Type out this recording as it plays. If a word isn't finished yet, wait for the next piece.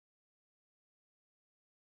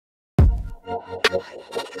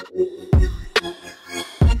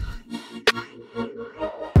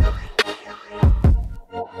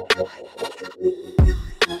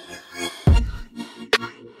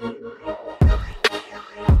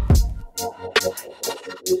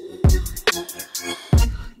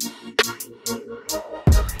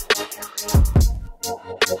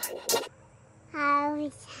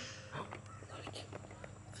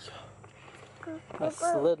I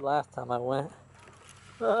slid last time I went.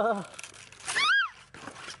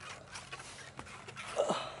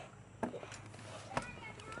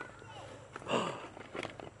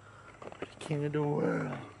 King of the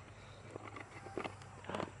world.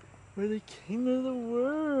 We're the king of the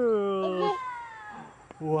world.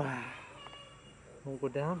 Wow. We'll go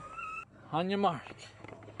down. On your mark.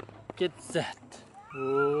 Get set.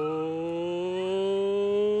 Whoa.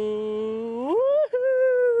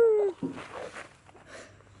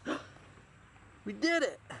 We did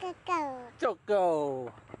it. Coco.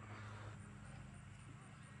 Choco.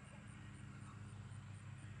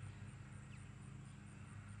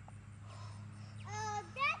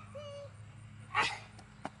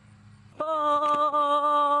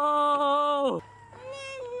 Oh!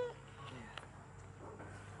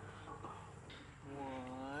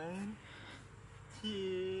 One,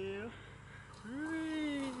 two,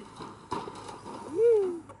 three.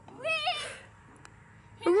 Woo!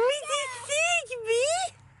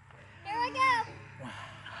 Here we go.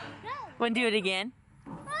 Go. Want to do it again?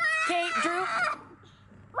 Okay, Drew.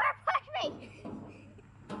 Push me.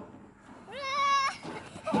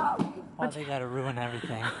 Oh, they gotta ruin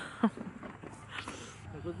everything.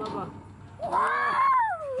 Look at Bubba.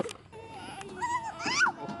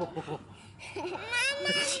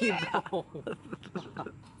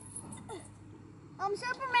 I'm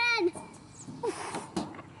Superman.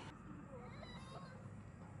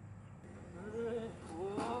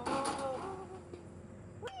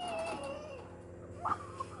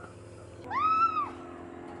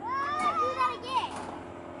 Do that again.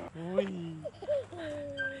 Wee.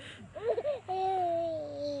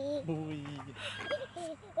 Wee.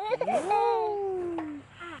 Look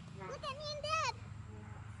at me and Dad.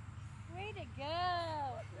 Way to go.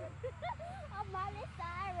 I'm Miley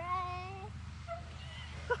Cyrus.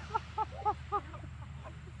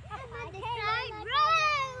 I'm on the side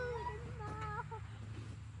road.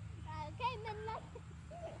 Okay, Midnight.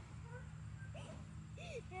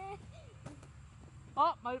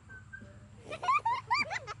 Oh, my.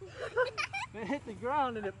 It hit the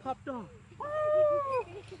ground and it popped off.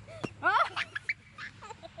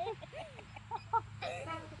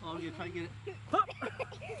 Oh, I'm gonna try to get it.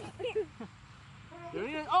 There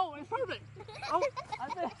it is. Oh, it's perfect. Oh, I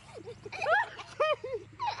bet.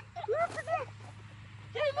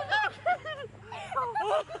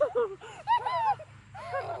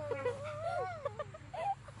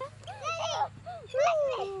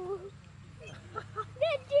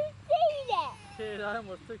 Did you see that? Kid, I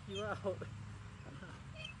almost took you out.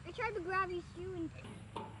 I tried to grab your shoe and...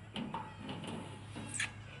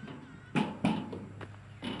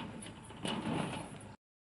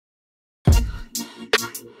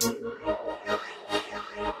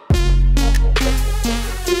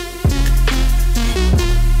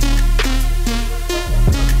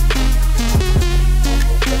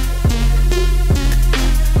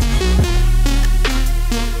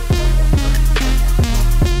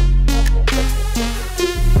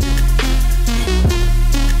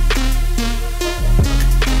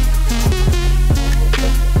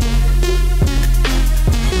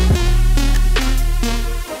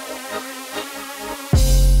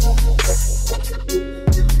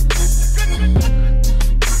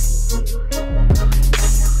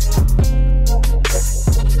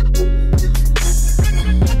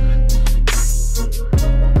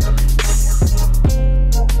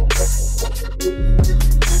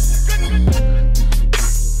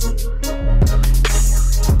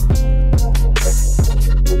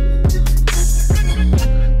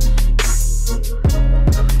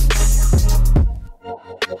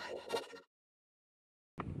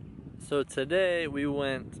 So today we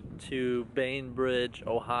went to Bainbridge,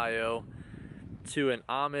 Ohio, to an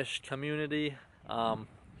Amish community.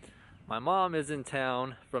 My mom is in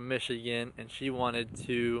town from Michigan and she wanted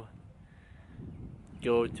to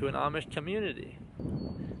go to an Amish community.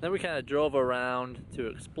 Then we kind of drove around to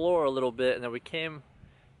explore a little bit, and then we came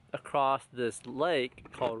across this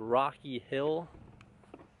lake called Rocky Hill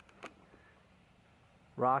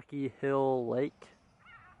Lake.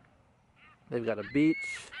 They've got a beach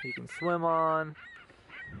you can swim on.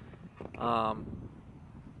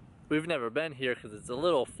 We've never been here because it's a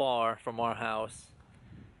little far from our house,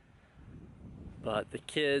 but the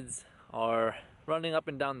kids are running up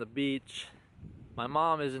and down the beach. My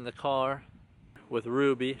mom is in the car with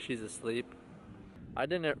Ruby, she's asleep. I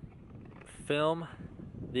didn't film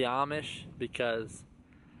the Amish because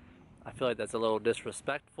I feel like that's a little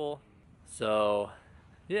disrespectful. So,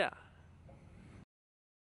 yeah.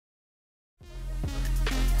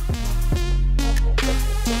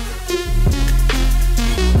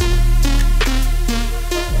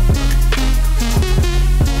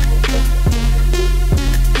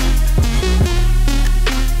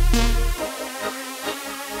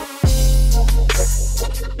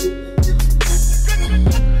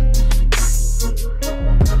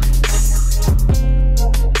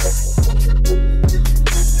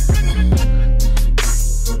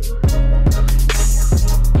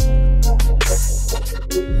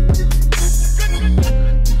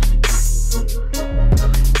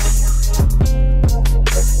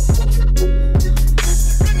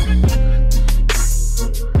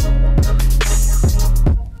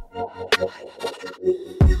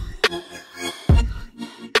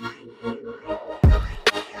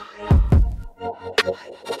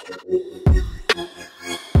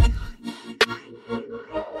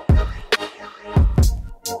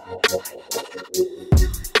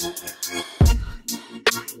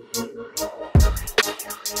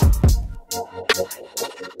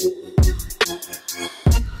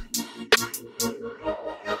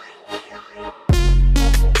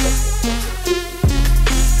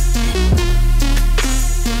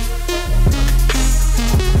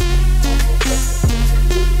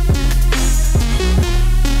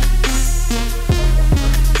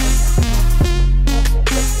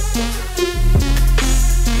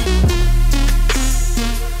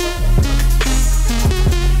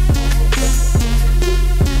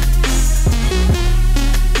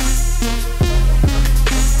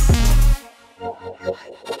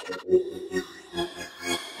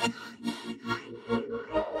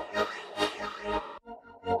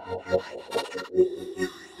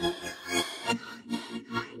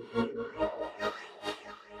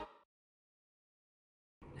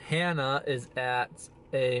 Hannah is at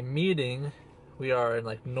a meeting. We are in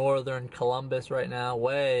like northern Columbus right now,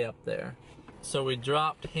 way up there. So we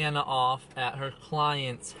dropped Hannah off at her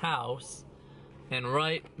client's house, and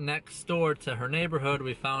right next door to her neighborhood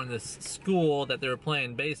we found this school that they were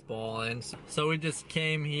playing baseball in. So we just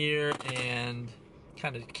came here and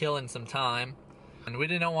kind of killing some time. And we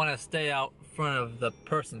didn't want to stay out front of the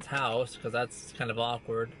person's house because that's kind of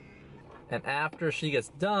awkward. And after she gets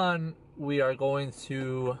done, we are going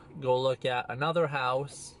to go look at another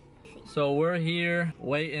house. So we're here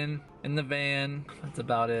waiting in the van. That's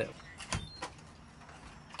about it.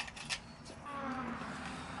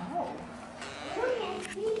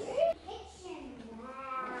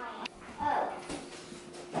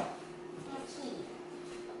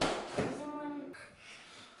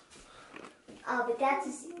 Oh, but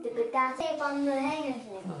that's tape on the hanger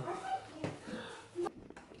thing.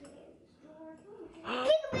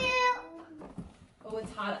 Oh,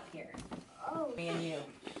 it's hot up here. Oh. Me and you.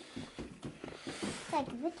 It's like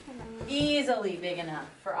which one? Easily big enough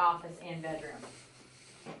for office and bedroom.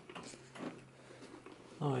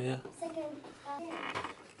 Oh yeah. It's like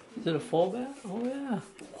a, Is it a full bath? Oh yeah.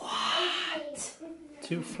 What?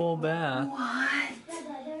 2 full baths. What?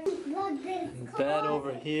 And bed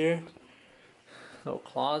over here. Little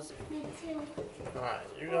closet. Me too. Alright,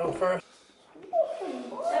 you go first.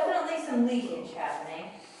 Definitely some leakage happening.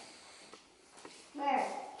 Where?